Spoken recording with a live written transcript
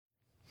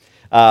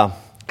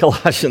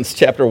Colossians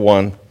chapter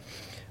 1,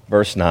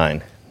 verse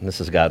 9. And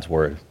this is God's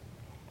word.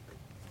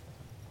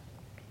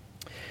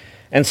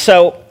 And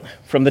so,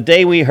 from the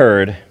day we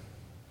heard,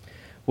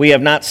 we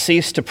have not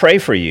ceased to pray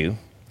for you,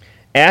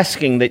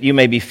 asking that you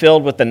may be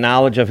filled with the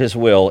knowledge of his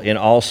will in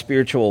all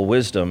spiritual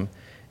wisdom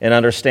and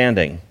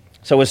understanding,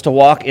 so as to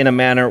walk in a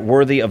manner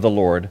worthy of the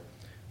Lord,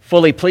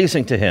 fully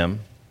pleasing to him,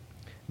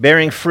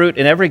 bearing fruit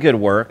in every good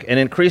work and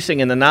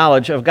increasing in the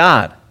knowledge of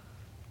God.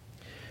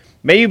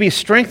 May you be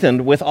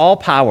strengthened with all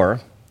power,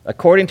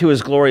 according to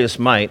his glorious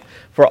might,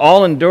 for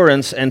all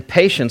endurance and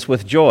patience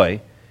with joy,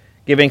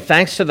 giving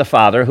thanks to the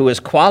Father who has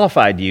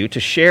qualified you to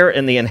share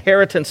in the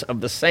inheritance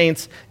of the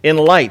saints in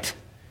light.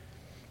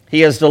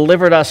 He has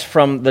delivered us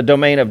from the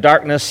domain of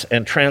darkness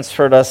and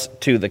transferred us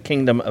to the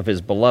kingdom of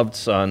his beloved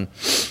Son,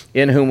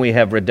 in whom we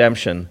have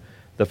redemption,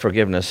 the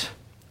forgiveness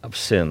of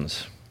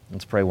sins.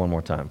 Let's pray one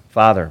more time.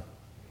 Father,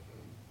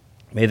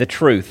 may the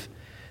truth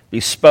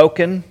be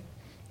spoken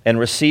and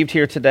received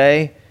here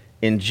today.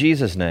 In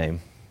Jesus'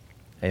 name,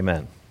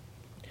 amen.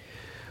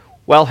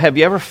 Well, have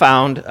you ever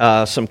found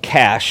some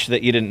cash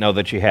that you didn't know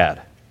that you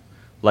had?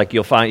 Like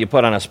you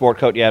put on a sport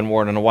coat you hadn't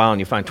worn in a while, and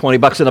you find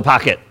 $20 in the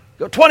pocket.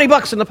 You go,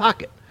 $20 in the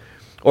pocket.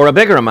 Or a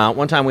bigger amount.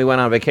 One time we went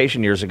on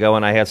vacation years ago,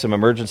 and I had some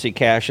emergency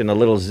cash in a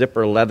little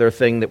zipper leather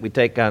thing that we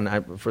take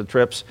on for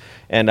trips,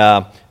 and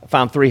I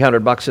found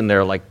 $300 in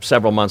there like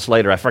several months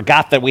later. I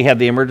forgot that we had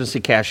the emergency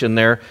cash in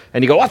there,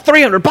 and you go, what,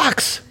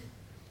 $300?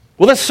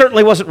 Well, this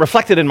certainly wasn't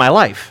reflected in my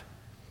life.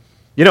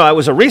 You know, it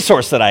was a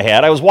resource that I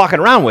had. I was walking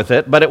around with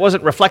it, but it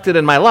wasn't reflected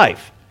in my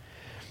life.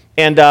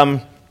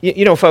 And,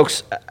 you know,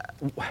 folks,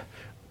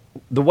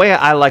 the way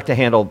I like to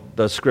handle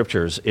the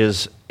scriptures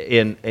is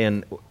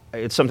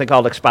it's something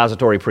called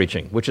expository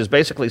preaching, which is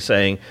basically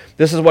saying,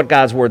 this is what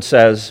God's word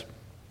says,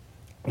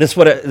 this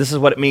is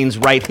what it means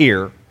right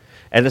here,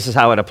 and this is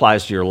how it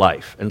applies to your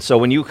life. And so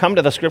when you come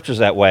to the scriptures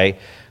that way,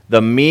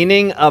 the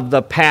meaning of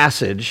the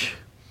passage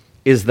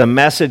is the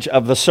message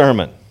of the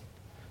sermon.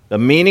 The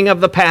meaning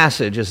of the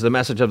passage is the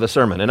message of the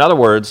sermon. In other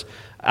words,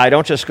 I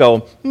don't just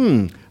go,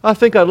 I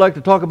think I'd like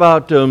to talk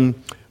about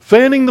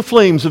fanning the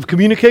flames of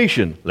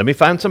communication. Let me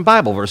find some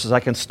Bible verses I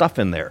can stuff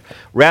in there.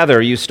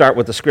 Rather, you start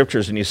with the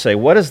scriptures and you say,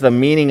 what is the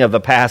meaning of the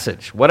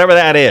passage? Whatever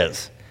that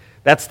is.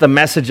 That's the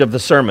message of the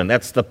sermon.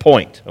 That's the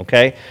point,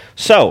 okay?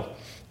 So,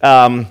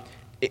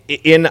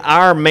 in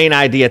our main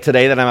idea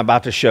today that I'm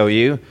about to show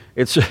you,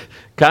 it's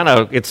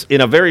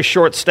in a very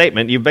short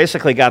statement. You've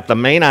basically got the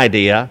main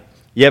idea,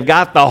 you've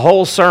got the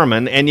whole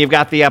sermon, and you've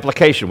got the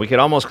application. We could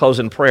almost close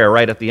in prayer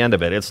right at the end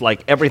of it. It's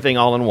like everything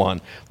all in one.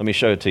 Let me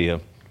show it to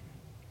you.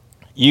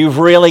 You've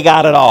really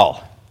got it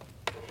all.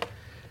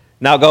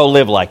 Now go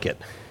live like it.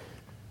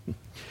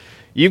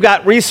 You've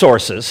got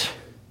resources.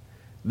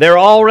 They're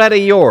already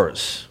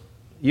yours.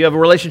 You have a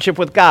relationship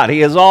with God.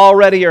 He is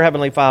already your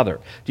Heavenly Father.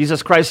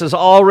 Jesus Christ is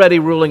already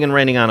ruling and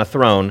reigning on a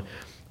throne.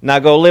 Now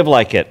go live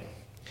like it.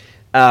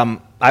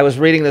 I was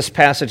reading this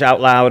passage out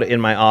loud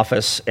in my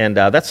office, and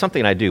that's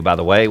something I do, by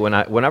the way.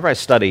 Whenever I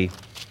study,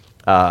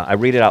 I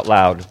read it out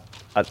loud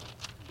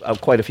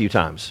quite a few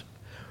times,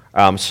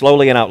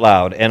 slowly and out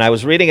loud. And I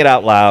was reading it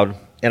out loud,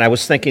 and I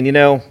was thinking, you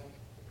know,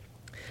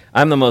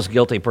 I'm the most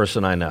guilty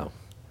person I know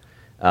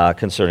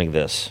concerning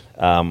this.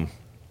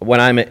 When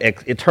I'm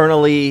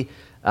eternally,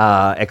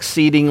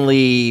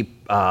 exceedingly,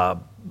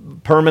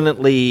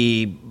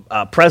 permanently,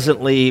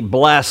 presently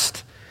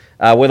blessed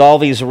with all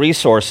these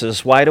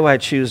resources, why do I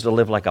choose to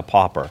live like a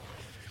pauper?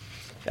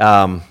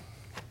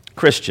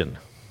 Christian,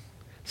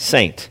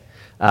 saint,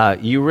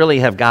 you really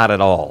have got it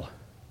all.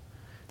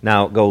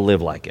 Now go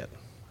live like it.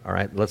 All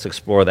right, let's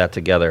explore that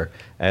together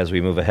as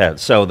we move ahead.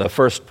 So the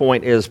first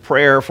point is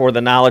prayer for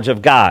the knowledge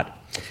of God.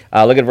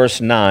 Look at verse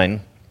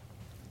 9.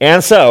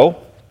 And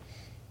so,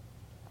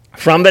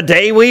 from the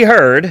day we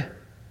heard,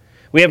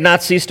 we have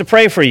not ceased to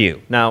pray for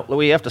you. Now,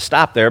 we have to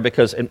stop there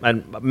because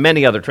in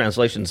many other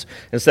translations,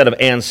 instead of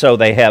and so,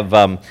 they have,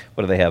 what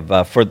do they have?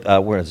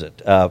 Where is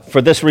it?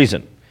 For this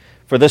reason.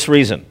 For this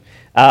reason.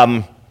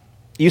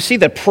 You see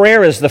that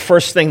prayer is the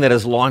first thing that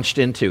is launched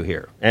into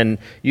here. And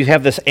you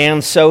have this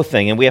and so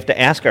thing, and we have to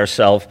ask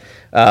ourselves,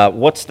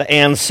 what's the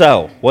and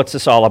so? What's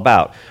this all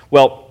about?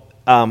 Well,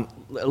 a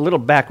little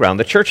background.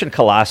 The church in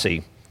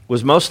Colossae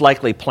was most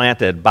likely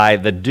planted by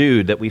the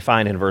dude that we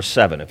find in verse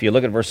 7. If you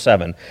look at verse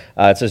 7,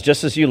 it says,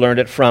 just as you learned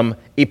it from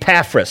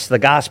Epaphras, the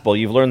gospel.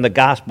 You've learned the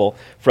gospel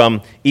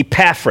from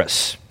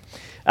Epaphras,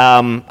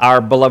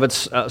 our beloved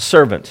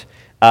servant.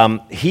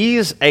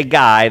 He's a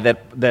guy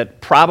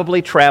that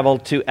probably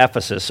traveled to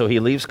Ephesus. So he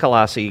leaves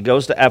Colossae, he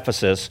goes to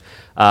Ephesus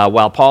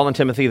while Paul and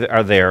Timothy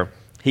are there.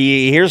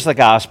 He hears the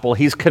gospel,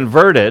 he's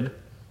converted.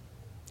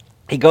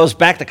 He goes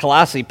back to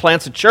Colossae,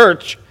 plants a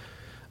church,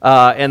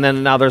 and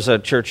then now there's a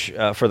church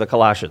for the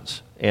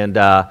Colossians. And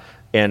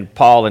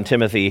Paul and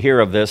Timothy hear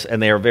of this,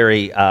 and they are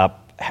very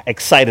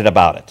excited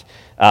about it.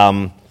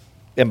 And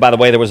by the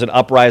way, there was an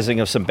uprising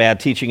of some bad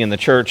teaching in the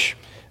church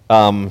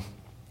that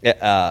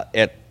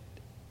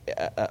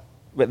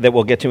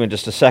we'll get to in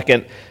just a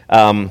second,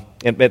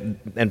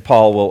 and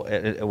Paul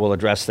will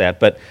address that.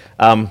 But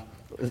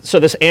so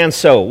this and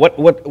so,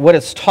 what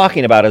it's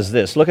talking about is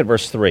this. Look at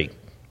verse 3.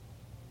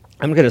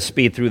 I'm going to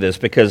speed through this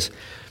because,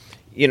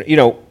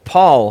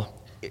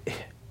 Paul,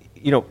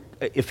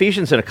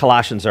 Ephesians and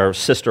Colossians are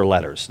sister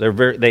letters.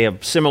 They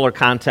have similar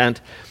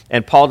content,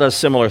 and Paul does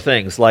similar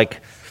things.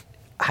 Like,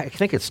 I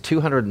think it's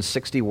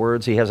 260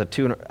 words. He has I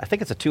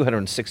think it's a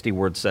 260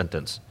 word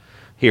sentence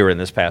here in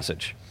this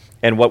passage.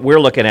 And what we're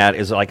looking at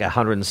is like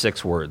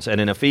 106 words. And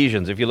in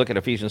Ephesians, if you look at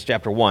Ephesians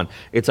chapter 1,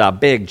 it's a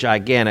big,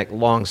 gigantic,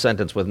 long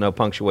sentence with no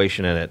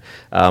punctuation in it.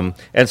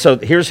 And so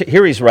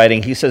here he's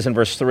writing, he says in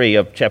verse 3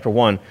 of chapter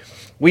 1,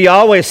 "We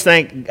always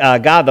thank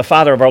God, the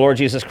Father of our Lord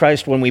Jesus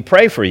Christ, when we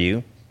pray for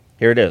you."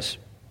 Here it is.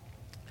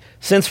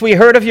 "Since we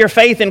heard of your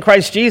faith in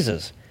Christ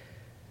Jesus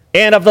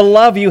and of the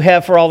love you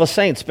have for all the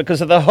saints,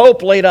 because of the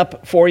hope laid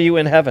up for you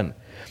in heaven.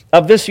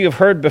 Of this you have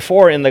heard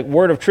before in the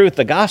word of truth,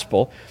 the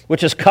gospel,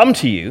 which has come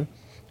to you,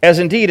 as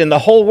indeed in the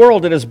whole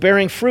world it is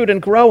bearing fruit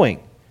and growing."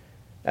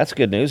 That's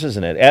good news,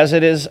 isn't it? As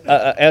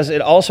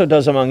it also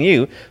does among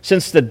you,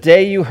 since the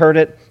day you heard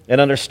it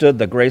and understood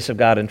the grace of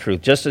God in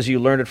truth, just as you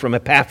learned it from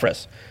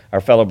Epaphras,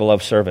 our fellow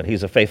beloved servant.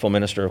 He's a faithful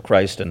minister of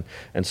Christ,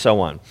 and so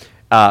on.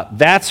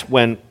 That's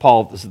when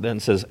Paul then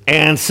says,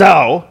 "And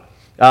so,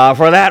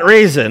 for that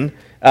reason,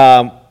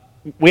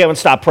 we haven't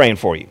stopped praying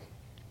for you."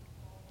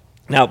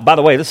 Now, by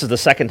the way, this is the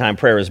second time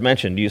prayer is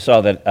mentioned. You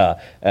saw that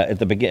at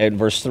the beginning, in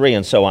verse 3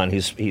 and so on,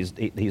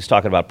 he's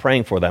talking about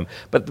praying for them.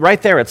 But right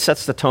there, it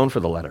sets the tone for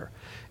the letter.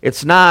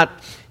 It's not,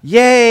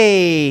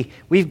 "Yay,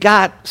 we've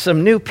got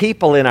some new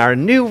people in our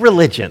new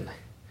religion."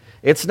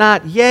 It's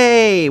not,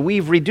 "Yay,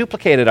 we've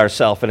reduplicated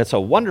ourselves, and it's a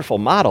wonderful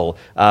model.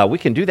 We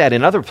can do that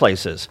in other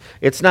places."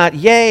 It's not,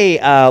 "Yay,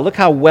 look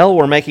how well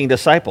we're making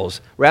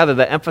disciples." Rather,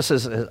 the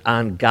emphasis is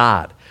on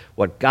God.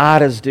 What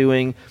God is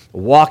doing,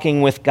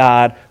 walking with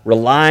God,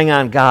 relying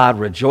on God,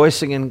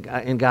 rejoicing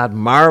in God,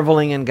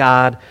 marveling in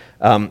God.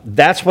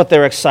 That's what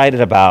they're excited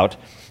about.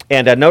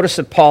 And notice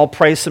that Paul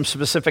prays some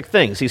specific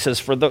things. He says,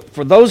 for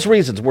those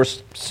reasons, we're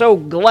so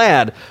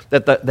glad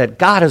that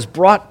God has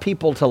brought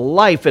people to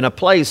life in a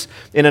place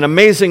in an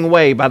amazing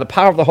way by the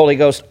power of the Holy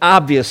Ghost,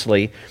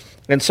 obviously.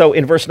 And so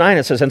in verse 9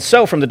 it says, "And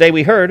so from the day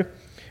we heard,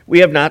 we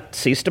have not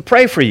ceased to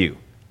pray for you."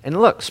 And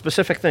look,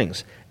 specific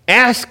things.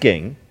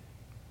 "Asking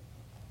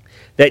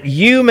that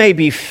you may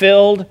be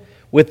filled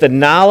with the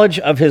knowledge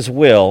of his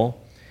will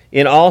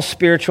in all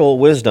spiritual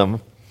wisdom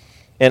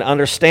and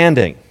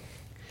understanding."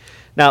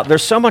 Now,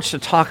 there's so much to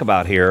talk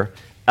about here,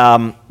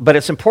 but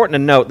it's important to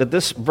note that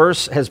this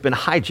verse has been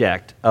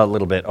hijacked a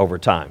little bit over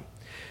time.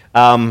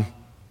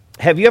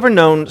 Have you ever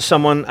known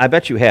someone, I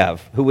bet you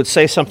have, who would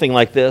say something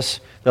like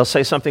this? They'll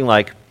say something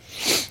like,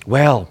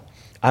 "Well,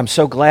 I'm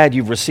so glad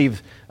you've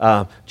received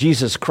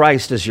Jesus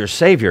Christ as your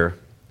Savior,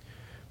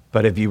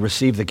 but have you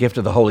received the gift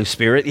of the Holy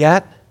Spirit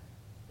yet?"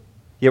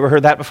 You ever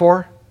heard that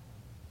before?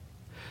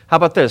 How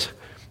about this?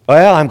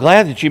 "Well, I'm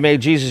glad that you made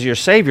Jesus your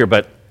Savior,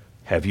 but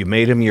have you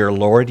made him your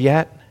Lord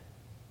yet?"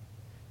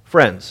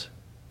 Friends,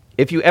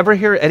 if you ever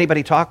hear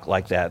anybody talk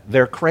like that,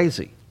 they're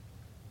crazy.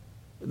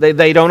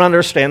 They don't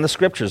understand the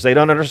Scriptures. They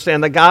don't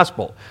understand the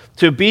gospel.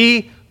 To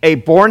be a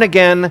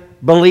born-again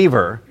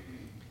believer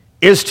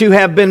is to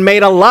have been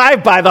made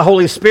alive by the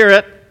Holy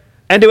Spirit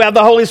and to have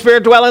the Holy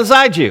Spirit dwell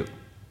inside you.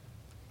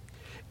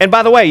 And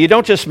by the way, you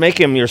don't just make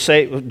him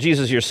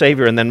Jesus your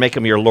Savior and then make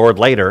him your Lord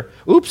later.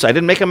 "Oops, I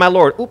didn't make him my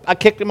Lord. Oops, I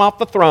kicked him off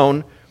the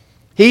throne."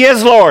 He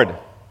is Lord.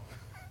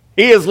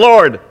 He is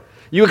Lord.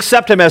 You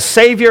accept him as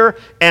Savior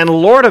and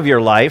Lord of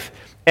your life.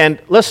 And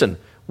listen,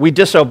 we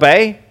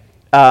disobey.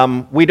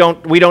 We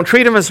don't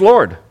treat him as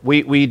Lord.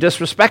 We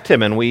disrespect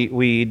him and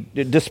we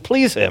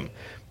displease him.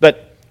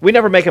 But we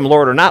never make him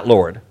Lord or not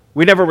Lord.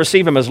 We never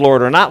receive him as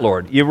Lord or not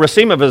Lord. You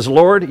receive him as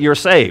Lord, you're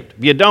saved.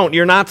 If you don't,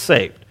 you're not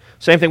saved.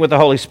 Same thing with the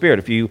Holy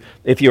Spirit.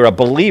 If you're a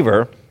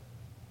believer,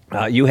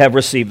 you have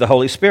received the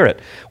Holy Spirit.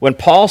 When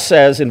Paul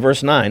says in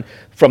verse 9,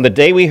 "From the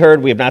day we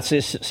heard, we have not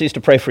ceased to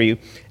pray for you,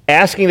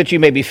 asking that you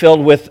may be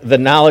filled with the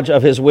knowledge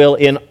of his will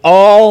in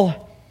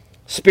all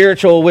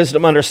spiritual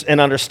wisdom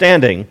and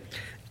understanding,"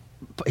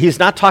 he's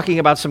not talking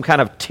about some kind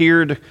of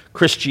tiered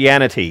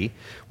Christianity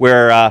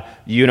where,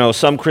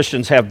 some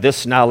Christians have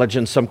this knowledge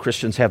and some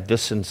Christians have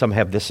this and some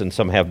have this and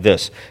some have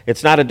this.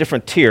 It's not a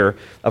different tier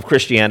of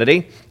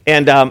Christianity.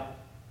 And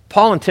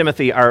Paul and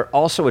Timothy are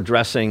also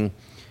addressing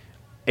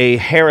a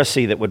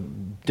heresy that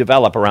would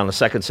develop around the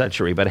 2nd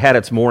century, but had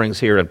its moorings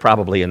here and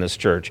probably in this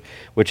church,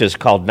 which is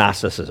called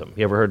Gnosticism.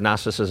 You ever heard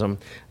Gnosticism?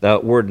 The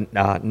word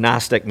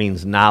Gnostic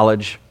means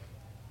knowledge.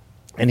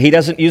 And he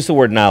doesn't use the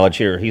word knowledge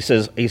here. He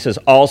says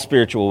all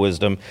spiritual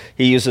wisdom.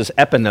 He uses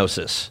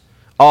epignosis,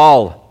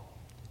 all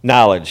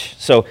knowledge.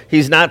 So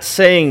he's not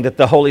saying that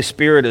the Holy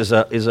Spirit is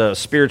a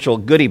spiritual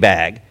goodie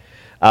bag,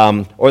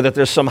 or that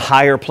there's some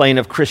higher plane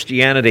of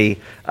Christianity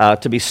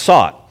to be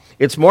sought.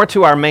 It's more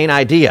to our main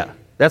idea.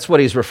 That's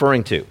what he's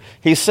referring to.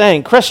 He's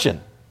saying,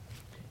 Christian,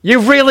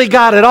 you've really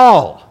got it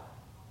all.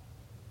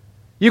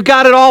 You've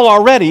got it all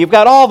already. You've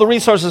got all the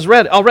resources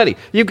already.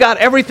 You've got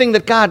everything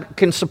that God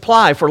can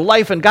supply for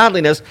life and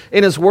godliness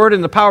in his word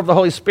and the power of the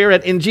Holy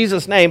Spirit in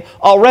Jesus' name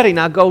already.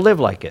 Now go live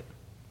like it.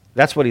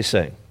 That's what he's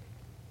saying.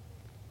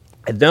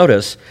 And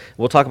notice,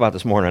 we'll talk about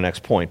this more in our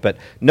next point, but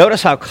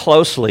notice how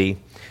closely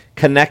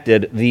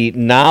connected the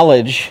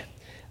knowledge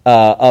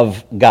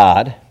of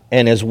God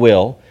and His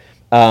will,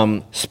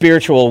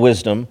 spiritual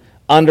wisdom,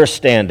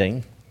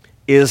 understanding,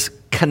 is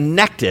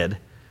connected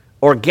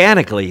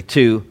organically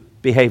to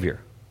behavior.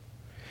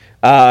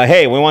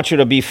 Hey, we want you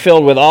to be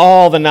filled with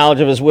all the knowledge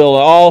of His will,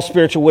 all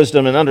spiritual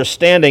wisdom and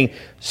understanding,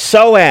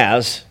 so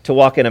as to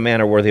walk in a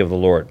manner worthy of the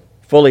Lord,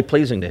 fully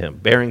pleasing to Him,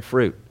 bearing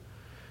fruit.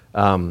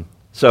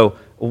 So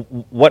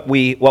what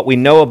we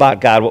know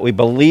about God, what we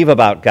believe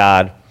about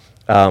God,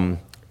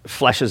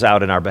 fleshes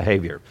out in our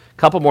behavior. A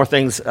couple more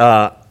things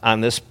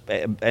on this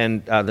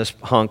and this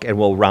hunk, and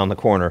we'll round the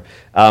corner.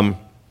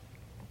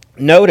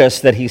 Notice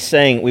that he's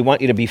saying, we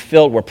want you to be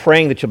filled, we're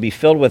praying that you'll be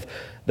filled with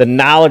the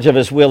knowledge of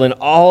His will in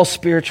all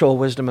spiritual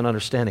wisdom and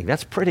understanding.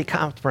 That's pretty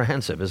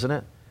comprehensive, isn't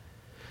it?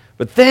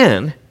 But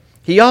then,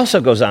 he also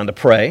goes on to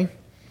pray,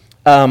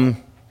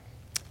 in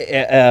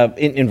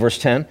verse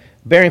 10,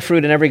 bearing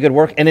fruit in every good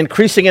work and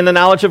increasing in the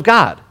knowledge of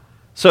God.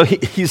 So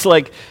he's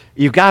like,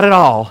 you've got it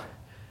all,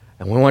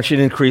 and we want you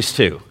to increase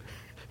too.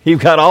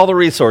 You've got all the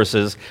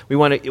resources. We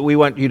want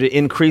you to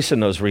increase in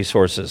those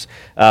resources.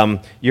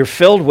 You're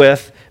filled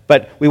with,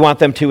 but we want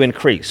them to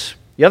increase.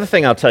 The other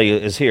thing I'll tell you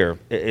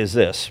is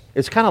this.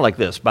 It's kind of like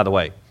this, by the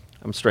way.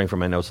 I'm straying from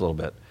my notes a little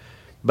bit.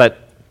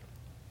 But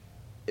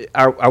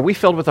are we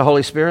filled with the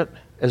Holy Spirit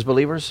as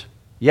believers?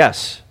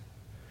 Yes.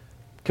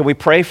 Can we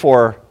pray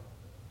for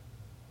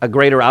a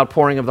greater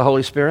outpouring of the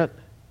Holy Spirit?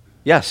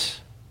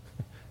 Yes.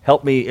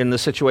 Help me in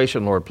this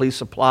situation, Lord. Please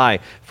supply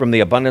from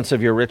the abundance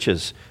of your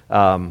riches.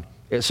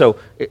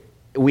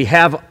 We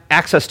have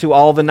access to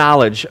all the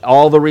knowledge,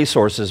 all the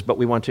resources, but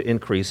we want to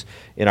increase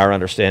in our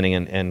understanding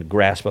and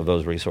grasp of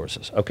those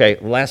resources. Okay,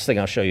 last thing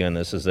I'll show you in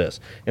this is this.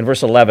 In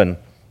verse 11,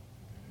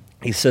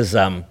 he says,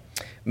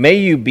 may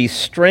you be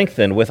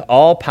strengthened with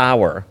all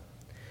power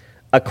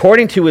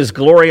according to His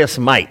glorious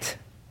might.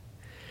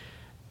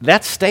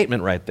 That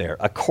statement right there,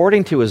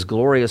 according to His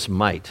glorious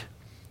might,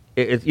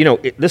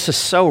 this is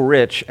so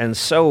rich and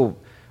so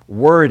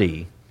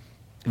wordy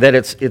that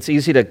it's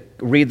easy to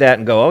read that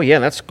and go, oh yeah,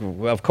 that's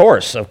of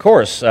course,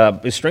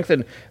 be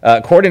strengthened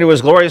according to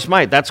His glorious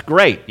might. That's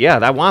great. Yeah,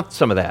 I want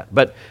some of that.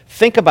 But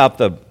think about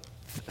the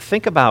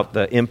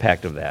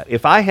impact of that.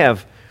 If I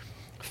have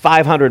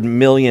 $500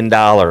 million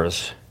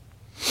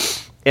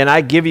and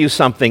I give you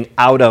something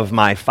out of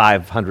my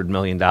 $500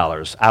 million,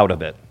 out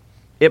of it,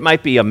 it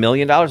might be $1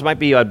 million, it might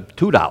be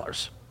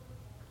 $2.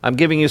 I'm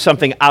giving you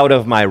something out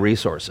of my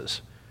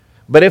resources.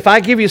 But if I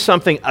give you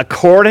something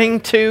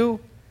according to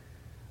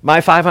my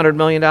 $500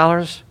 million,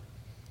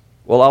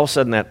 well, all of a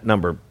sudden that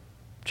number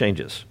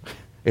changes.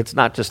 It's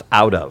not just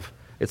out of.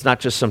 It's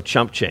not just some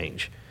chump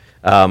change.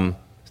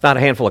 It's not a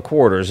handful of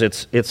quarters.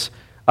 It's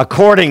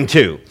according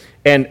to.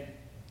 And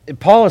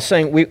Paul is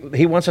saying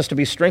he wants us to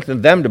be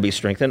strengthened, them to be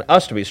strengthened,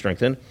 us to be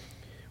strengthened,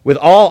 with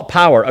all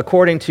power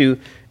according to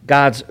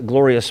God's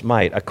glorious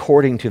might,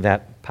 according to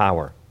that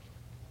power.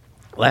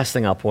 Last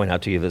thing I'll point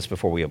out to you this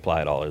before we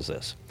apply it all is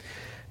this.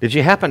 Did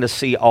you happen to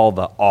see all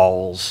the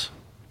alls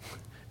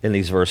in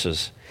these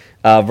verses?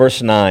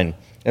 Verse 9,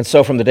 and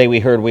so from the day we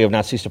heard, we have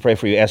not ceased to pray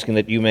for you, asking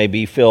that you may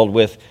be filled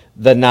with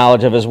the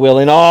knowledge of His will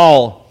in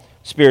all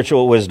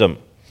spiritual wisdom.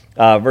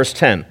 Verse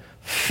 10,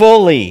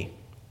 fully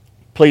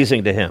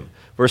pleasing to Him.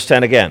 Verse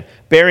 10 again,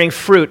 bearing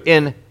fruit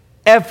in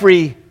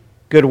every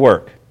good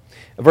work.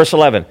 Verse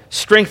 11,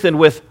 strengthened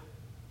with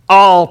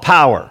all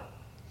power.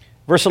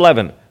 Verse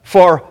 11,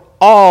 for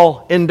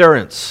all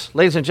endurance.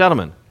 Ladies and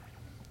gentlemen,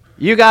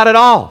 you got it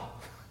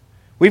all.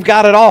 We've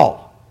got it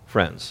all,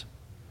 friends.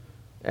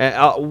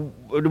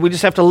 We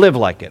just have to live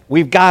like it.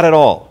 We've got it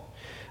all.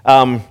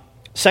 2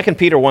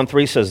 Peter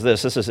 1:3 says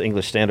this. This is the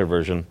English Standard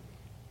Version.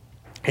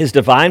 His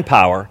divine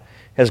power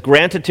has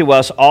granted to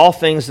us all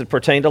things that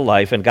pertain to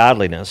life and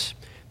godliness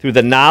through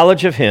the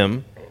knowledge of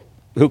Him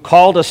who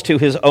called us to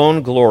His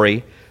own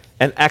glory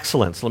and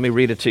excellence. Let me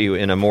read it to you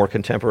in a more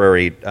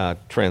contemporary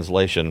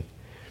translation.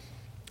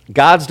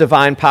 God's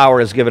divine power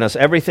has given us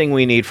everything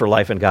we need for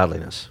life and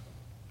godliness.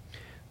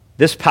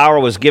 This power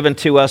was given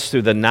to us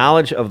through the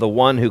knowledge of the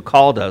one who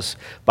called us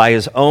by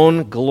His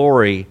own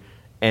glory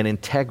and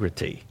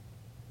integrity.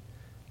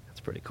 That's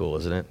pretty cool,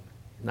 isn't it?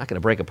 He's not going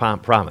to break a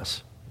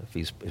promise.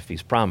 If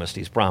he's promised,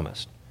 He's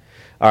promised.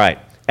 All right,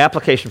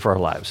 application for our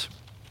lives.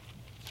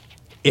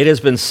 It has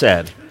been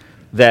said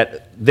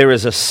that there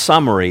is a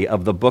summary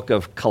of the book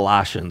of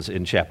Colossians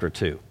in chapter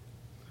 2.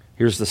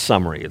 Here's the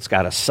summary. It's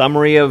got a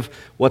summary of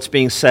what's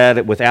being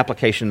said with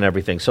application and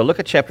everything. So look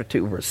at chapter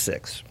 2, verse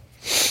 6.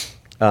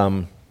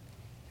 Chapter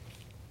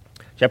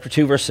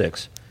 2, verse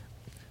 6.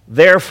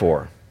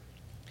 Therefore,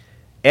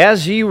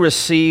 as ye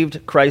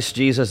received Christ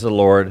Jesus the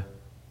Lord,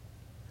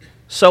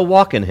 so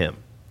walk in Him,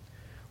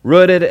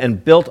 rooted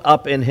and built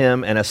up in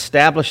Him and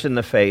established in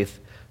the faith,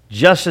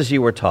 just as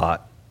you were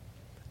taught,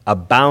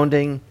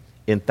 abounding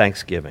in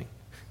thanksgiving.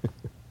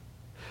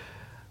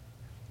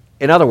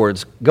 In other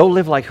words, go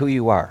live like who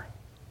you are,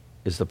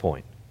 is the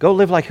point. Go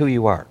live like who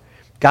you are.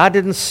 God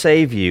didn't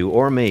save you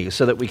or me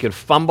so that we could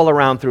fumble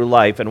around through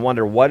life and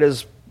wonder what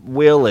is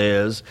will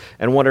is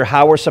and wonder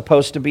how we're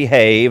supposed to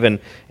behave and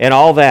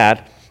all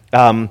that,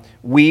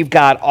 we've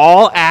got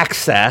all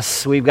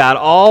access, we've got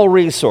all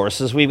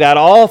resources, we've got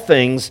all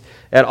things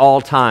at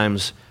all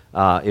times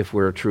if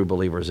we're true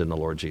believers in the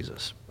Lord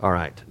Jesus. All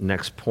right,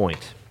 next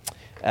point.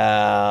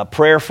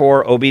 Prayer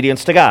for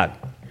obedience to God.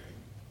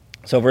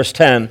 So verse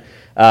 10,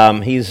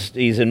 he's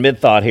in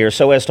mid-thought here,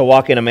 so as to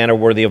walk in a manner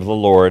worthy of the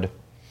Lord.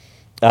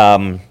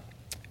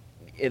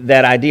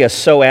 That idea,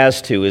 so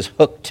as to, is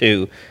hooked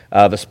to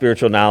the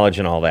spiritual knowledge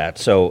and all that.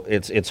 So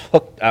it's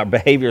hooked, our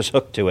behavior's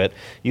hooked to it.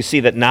 You see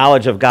that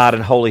knowledge of God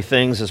and holy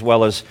things, as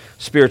well as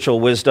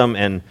spiritual wisdom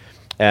and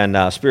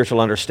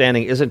spiritual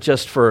understanding, isn't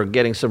just for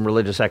getting some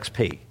religious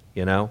XP,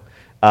 you know?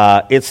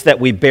 It's that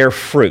we bear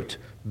fruit.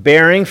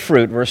 Bearing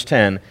fruit, verse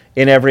 10,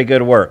 in every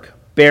good work.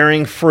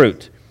 Bearing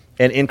fruit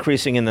and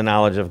increasing in the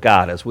knowledge of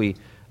God as we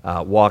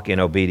walk in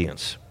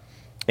obedience.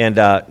 And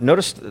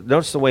notice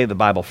the way the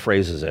Bible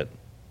phrases it.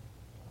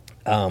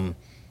 In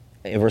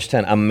verse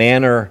 10, a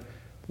manner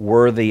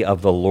worthy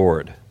of the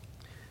Lord.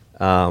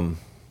 Let's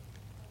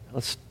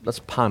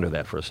ponder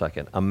that for a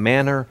second. A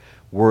manner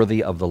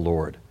worthy of the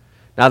Lord.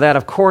 Now that,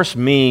 of course,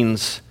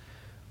 means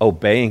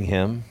obeying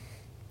Him.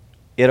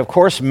 It, of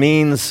course,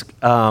 means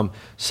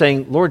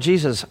saying, Lord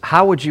Jesus,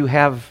 how would you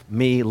have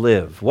me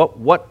live?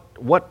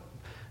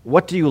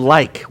 What do you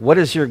like? What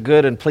is your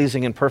good and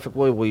pleasing and perfect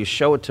will? Will you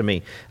show it to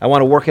me? I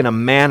want to walk in a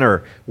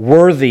manner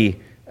worthy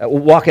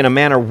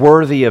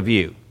of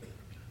you.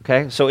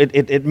 Okay, so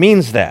it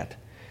means that.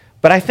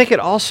 But I think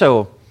it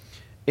also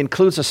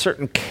includes a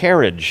certain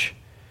carriage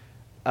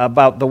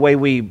about the way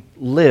we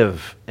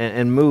live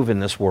and move in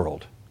this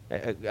world.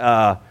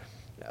 A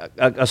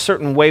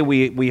certain way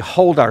we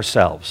hold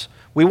ourselves.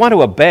 We want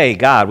to obey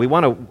God. We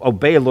want to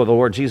obey the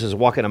Lord Jesus,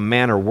 walk in a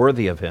manner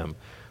worthy of Him.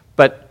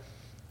 But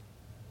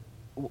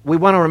we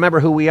want to remember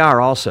who we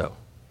are also.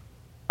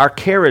 Our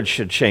carriage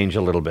should change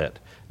a little bit.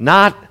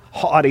 Not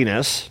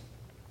haughtiness,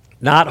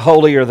 not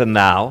holier than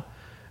thou,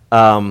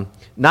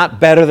 not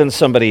better than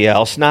somebody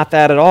else, not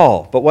that at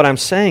all. But what I'm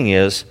saying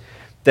is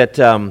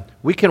that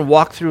we can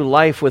walk through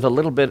life with a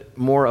little bit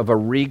more of a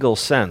regal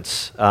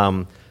sense.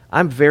 I'm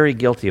very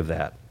guilty of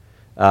that.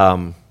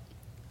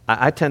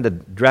 I tend to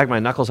drag my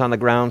knuckles on the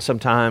ground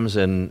sometimes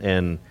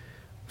and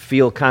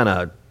feel kind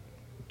of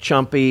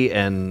chumpy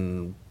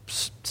and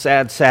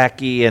sad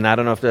sacky, and I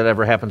don't know if that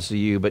ever happens to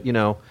you, but you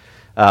know,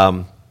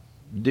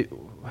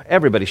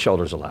 everybody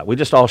shoulders a lot. We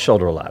just all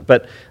shoulder a lot.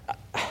 But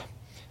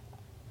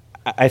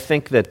I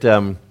think that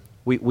I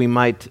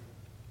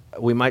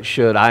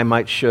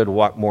might should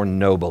walk more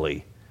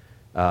nobly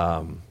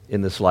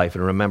in this life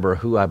and remember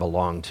who I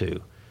belong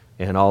to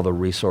and all the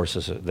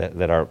resources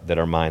that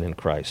are mine in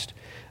Christ.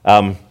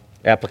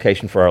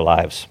 Application for our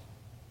lives.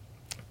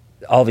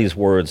 All these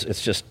words,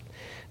 it's just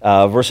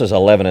verses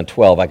 11 and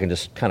 12. I can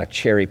just kind of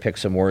cherry pick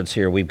some words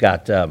here. We've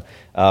got the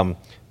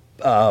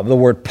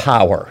word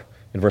power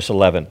in verse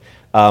 11.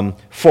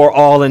 For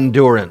all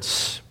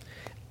endurance,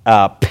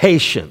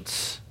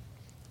 patience,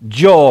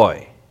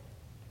 joy,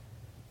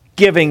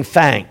 giving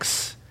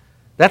thanks.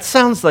 That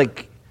sounds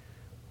like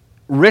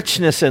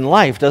richness in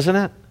life, doesn't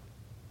it?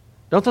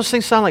 Don't those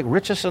things sound like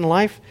richness in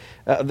life?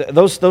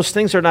 Those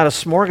things are not a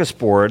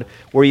smorgasbord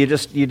where you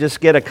just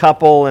get a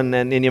couple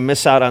and you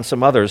miss out on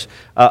some others.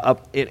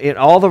 In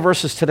all the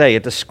verses today,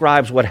 it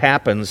describes what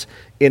happens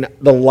in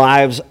the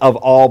lives of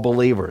all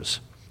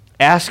believers.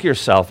 Ask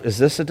yourself, is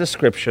this a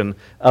description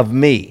of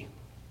me?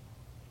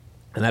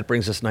 And that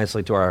brings us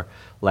nicely to our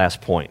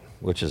last point,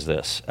 which is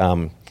this.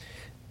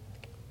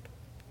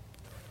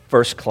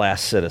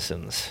 First-class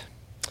citizens.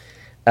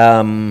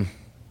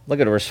 Look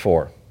at verse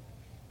 4.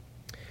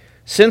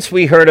 Since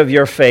we heard of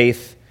your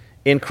faith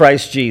in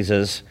Christ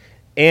Jesus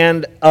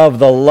and of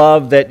the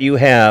love that you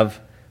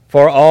have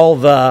for all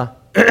the,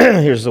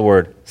 here's the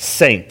word,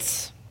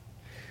 saints.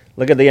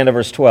 Look at the end of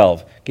verse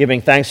 12.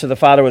 Giving thanks to the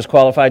Father who has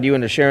qualified you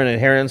into share an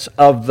inheritance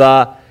of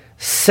the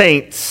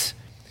saints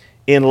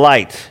in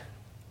light.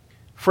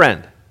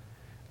 Friend,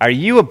 are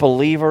you a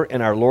believer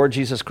in our Lord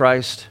Jesus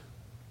Christ?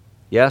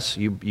 Yes,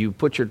 you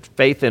put your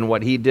faith in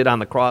what He did on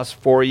the cross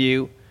for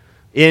you,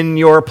 in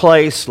your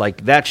place,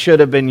 like that should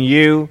have been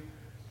you,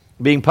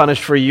 being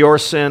punished for your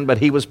sin, but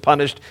He was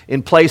punished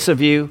in place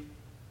of you.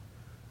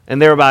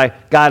 And thereby,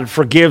 God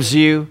forgives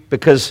you,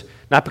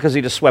 not because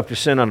He just swept your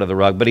sin under the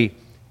rug, but He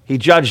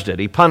judged it,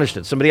 He punished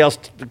it. Somebody else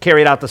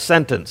carried out the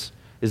sentence.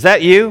 Is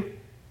that you?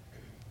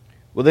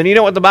 Well, then you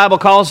know what the Bible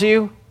calls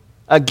you?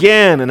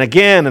 Again and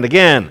again and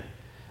again.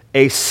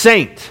 A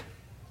saint.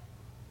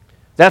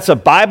 That's a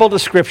Bible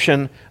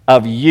description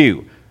of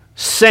you.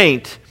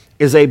 Saint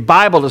is a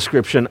Bible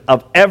description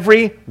of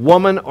every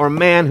woman or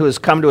man who has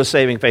come to a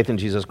saving faith in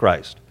Jesus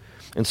Christ.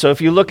 And so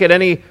if you look at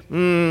any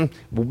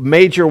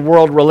major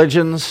world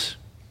religions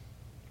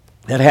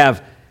that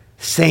have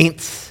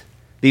saints,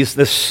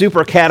 this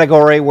super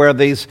category where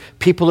these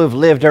people who've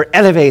lived are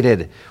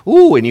elevated.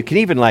 Ooh, and you can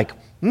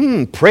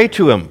even pray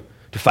to Him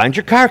to find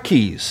your car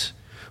keys.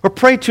 Or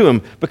pray to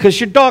Him because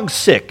your dog's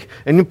sick.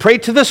 And you pray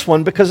to this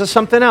one because of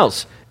something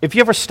else. If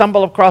you ever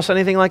stumble across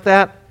anything like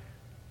that,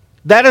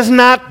 That is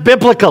not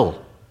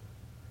biblical.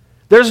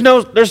 There's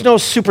no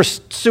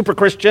super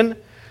Christian.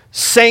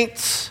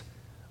 Saints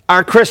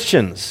are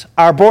Christians,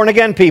 are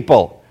born-again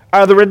people,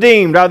 are the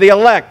redeemed, are the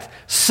elect.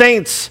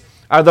 Saints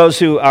are those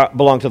who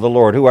belong to the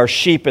Lord, who are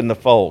sheep in the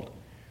fold.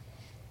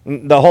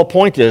 The whole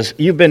point is,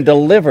 you've been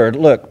delivered.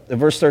 Look,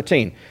 verse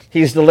 13.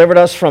 He's delivered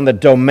us from the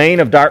domain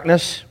of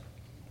darkness,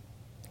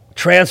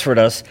 transferred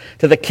us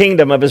to the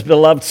kingdom of his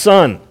beloved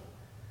Son.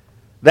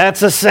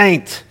 That's a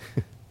saint.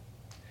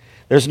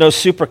 There's no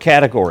super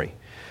category.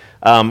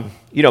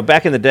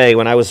 Back in the day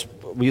when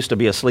we used to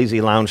be a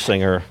sleazy lounge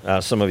singer.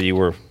 Some of you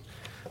were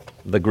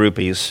the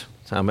groupies.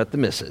 So I met the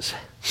missus.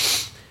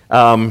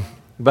 So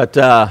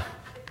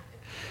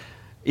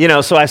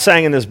I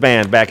sang in this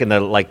band back in the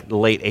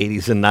late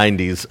 80s and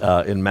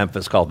 90s in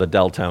Memphis called the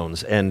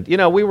Deltones. And,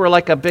 we were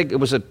like it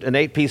was an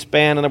 8-piece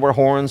band, and there were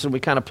horns, and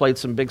we kind of played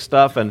some big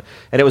stuff. And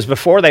it was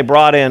before they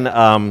brought in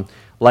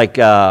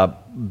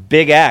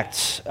big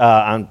acts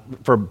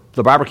for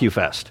the barbecue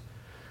fest.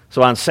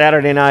 So on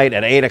Saturday night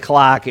at 8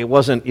 o'clock, it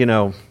wasn't,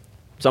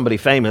 somebody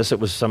famous. It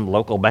was some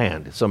local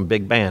band, some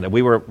big band. And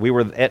we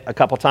were at a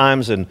couple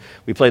times, and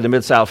we played the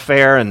Mid-South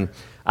Fair, and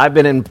I've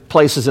been in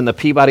places in the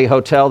Peabody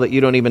Hotel that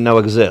you don't even know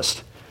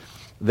exist.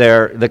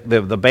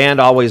 The band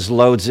always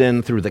loads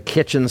in through the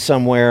kitchen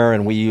somewhere,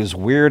 and we use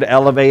weird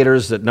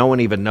elevators that no one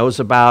even knows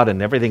about,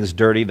 and everything's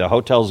dirty. The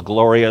hotel's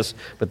glorious,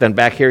 but then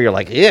back here you're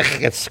like,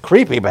 ugh, it's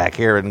creepy back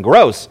here and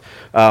gross.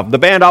 The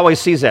band always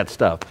sees that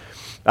stuff.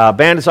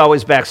 Band is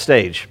always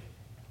backstage.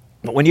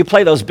 But when you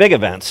play those big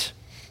events,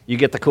 you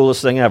get the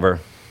coolest thing ever,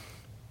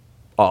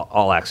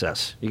 all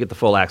access. You get the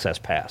full access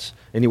pass,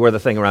 and you wear the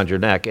thing around your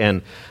neck.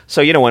 And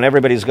so, when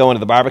everybody's going to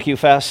the barbecue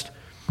fest,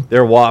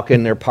 they're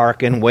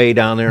parking way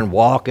down there and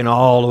walking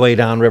all the way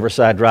down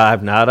Riverside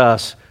Drive. Not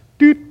us.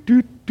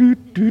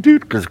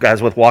 Because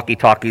guys with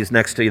walkie-talkies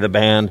next to you, the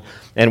band,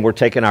 and we're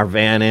taking our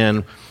van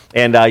in.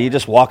 And you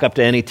just walk up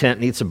to any tent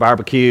and eat some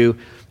barbecue,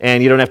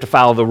 and you don't have to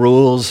follow the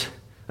rules.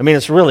 I mean,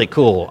 it's really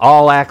cool.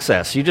 All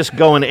access. You just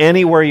go in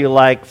anywhere you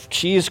like.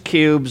 Cheese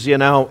cubes,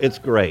 it's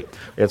great.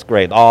 It's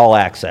great. All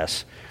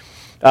access.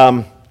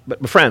 But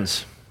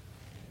friends,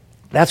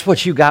 that's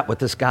what you got with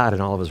this God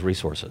and all of his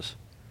resources.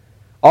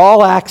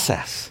 All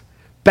access.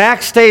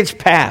 Backstage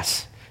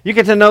pass. You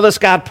get to know this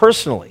God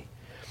personally.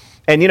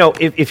 And,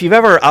 if you've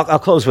ever, I'll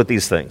close with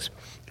these things.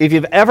 If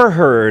you've ever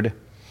heard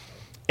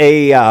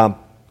a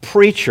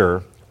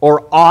preacher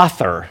or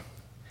author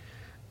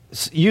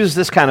use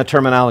this kind of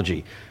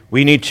terminology,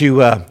 we need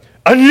to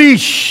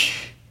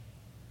unleash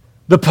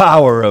the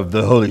power of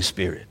the Holy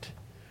Spirit.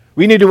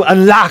 We need to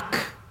unlock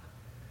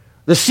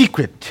the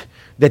secret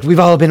that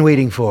we've all been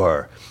waiting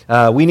for.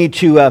 We need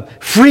to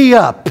free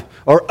up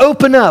or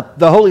open up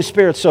the Holy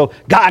Spirit so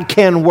God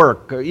can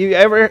work. You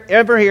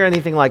ever hear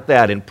anything like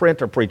that in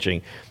print or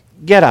preaching?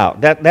 Get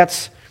out.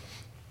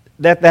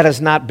 That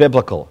is not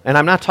biblical. And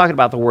I'm not talking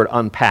about the word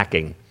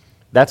unpacking.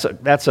 That's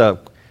an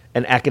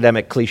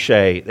academic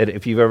cliche that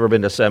if you've ever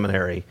been to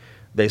seminary,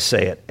 they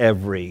say it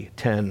every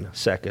 10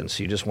 seconds.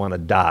 You just want to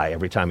die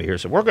every time you hear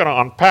it. We're going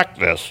to unpack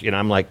this.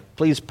 I'm like,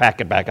 please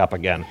pack it back up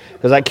again,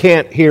 because I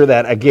can't hear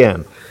that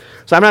again.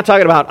 So I'm not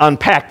talking about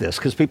unpack this,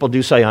 because people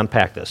do say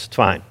unpack this. It's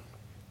fine.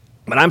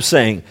 But I'm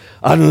saying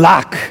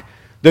unlock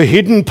the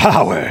hidden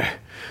power.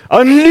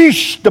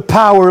 Unleash the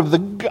power of the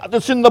God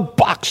that's in the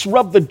box.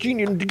 Rub the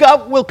genie.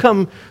 God will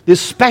come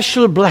this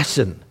special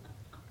blessing.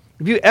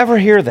 If you ever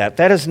hear that,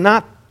 that is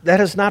not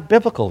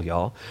biblical,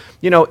 y'all.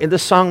 In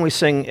this song we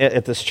sing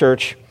at this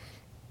church,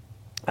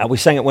 we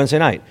sang it Wednesday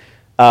night.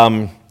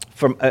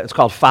 It's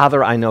called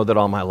 "Father, I Know That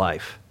All My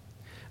Life,"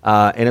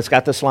 and it's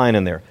got this line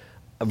in there,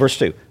 verse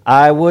 2.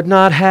 I would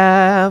not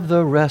have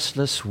the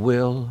restless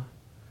will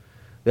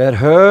that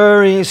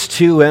hurries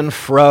to and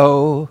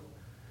fro,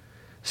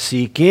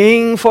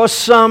 seeking for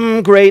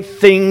some great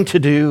thing to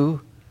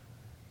do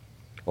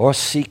or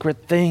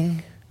secret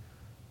thing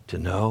to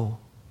know.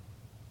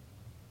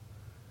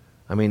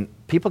 I mean,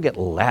 people get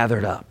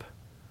lathered up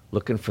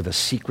looking for the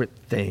secret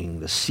thing,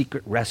 the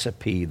secret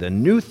recipe, the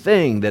new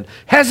thing that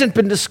hasn't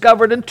been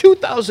discovered in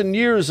 2,000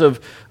 years of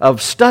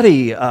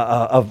study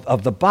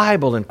of the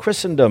Bible and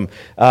Christendom.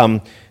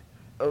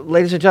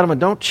 Ladies and gentlemen,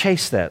 don't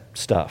chase that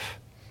stuff.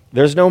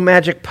 There's no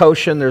magic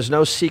potion. There's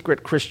no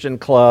secret Christian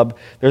club.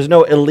 There's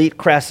no elite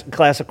class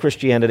of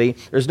Christianity.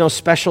 There's no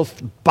special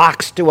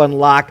box to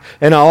unlock,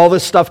 and all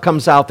this stuff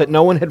comes out that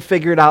no one had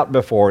figured out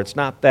before. It's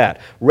not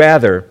that.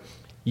 Rather,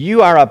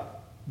 you are a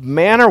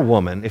man or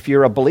woman, if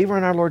you're a believer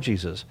in our Lord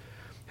Jesus,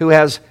 who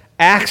has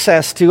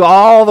access to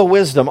all the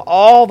wisdom,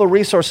 all the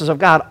resources of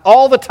God,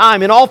 all the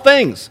time, in all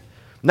things,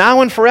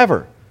 now and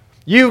forever.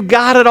 You've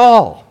got it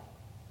all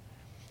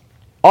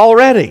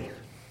already.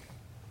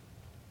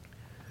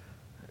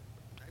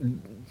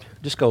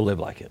 Just go live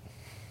like it,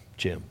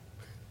 Jim.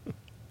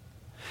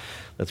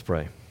 Let's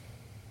pray.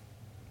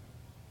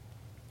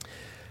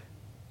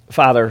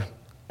 Father,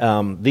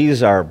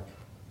 these are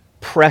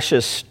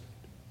precious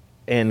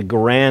and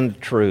grand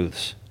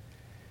truths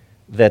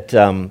that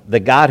the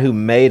God who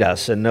made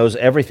us and knows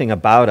everything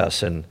about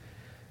us and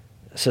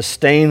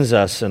sustains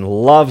us and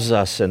loves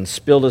us and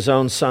spilled his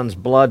own Son's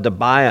blood to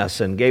buy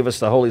us and gave us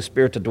the Holy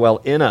Spirit to dwell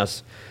in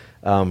us,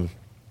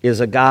 is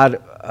a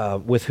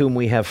God with whom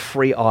we have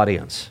free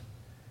audience.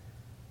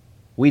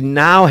 We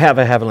now have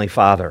a Heavenly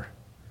Father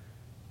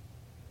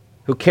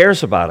who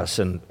cares about us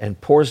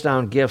and pours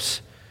down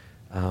gifts.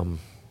 And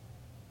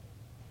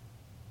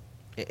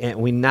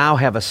we now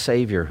have a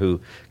Savior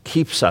who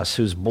keeps us,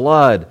 whose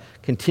blood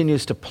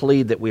continues to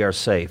plead that we are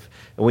safe.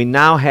 And we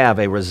now have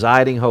a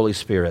residing Holy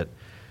Spirit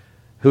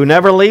who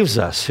never leaves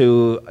us,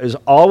 who is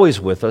always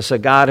with us, a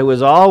God who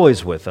is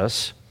always with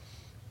us,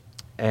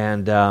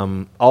 and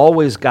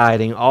always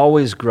guiding,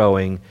 always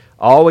growing,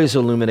 always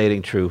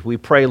illuminating truth. We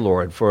pray,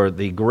 Lord, for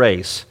the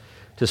grace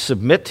to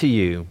submit to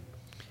you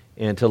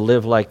and to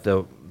live like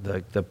the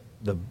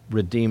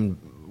redeemed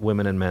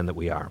women and men that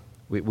we are.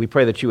 We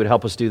pray that you would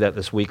help us do that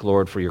this week,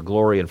 Lord, for your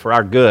glory and for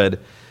our good.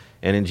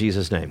 And in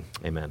Jesus' name,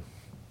 amen.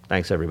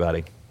 Thanks,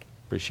 everybody.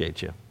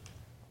 Appreciate you.